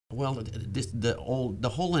Well, the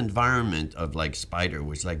whole environment of like Spider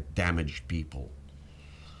was like damaged people,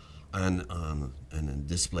 and in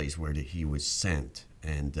this place where he was sent,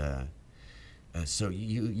 and so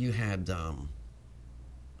you had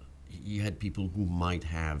people who might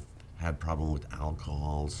have had problem with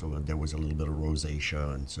alcohol, so there was a little bit of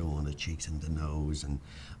rosacea and so on the cheeks and the nose, and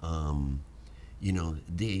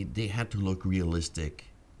they had to look realistic.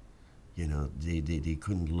 They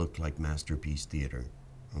couldn't look like masterpiece theater,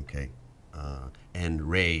 okay? And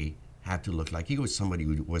Ray had to look like he was somebody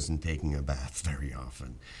who wasn't taking a bath very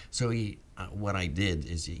often. So what I did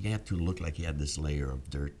is he had to look like he had this layer of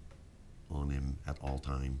dirt on him at all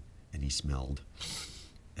time, and he smelled.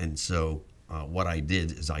 And so what I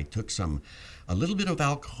did is I took a little bit of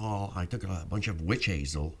alcohol. I took a bunch of witch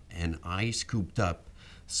hazel, and I scooped up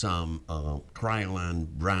some Kryolan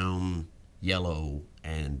brown, yellow,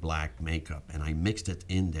 and black makeup, and I mixed it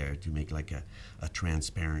in there to make like a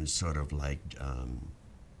transparent sort of like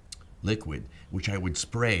liquid, which I would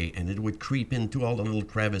spray, and it would creep into all the little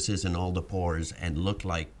crevices and all the pores and look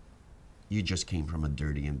like you just came from a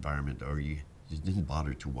dirty environment, or you didn't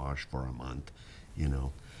bother to wash for a month, you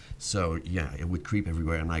know. So yeah, it would creep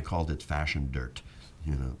everywhere, and I called it fashion dirt,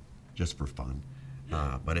 just for fun.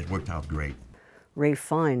 But it worked out great. Ray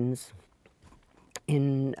Fiennes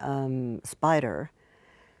in Spider,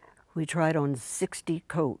 we tried on 60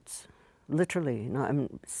 coats, literally,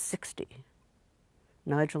 60.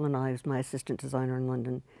 Nigel and I, as my assistant designer in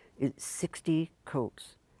London, 60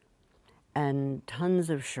 coats and tons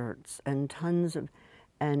of shirts and tons of,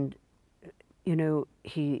 and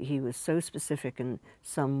he was so specific, and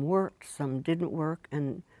some worked, some didn't work,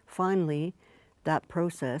 and finally that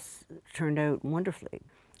process turned out wonderfully.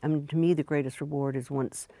 I mean, to me, the greatest reward is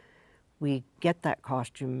once we get that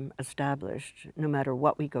costume established, no matter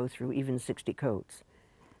what we go through, even 60 coats,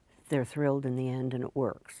 they're thrilled in the end and it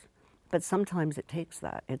works. But sometimes it takes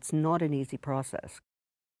that. It's not an easy process.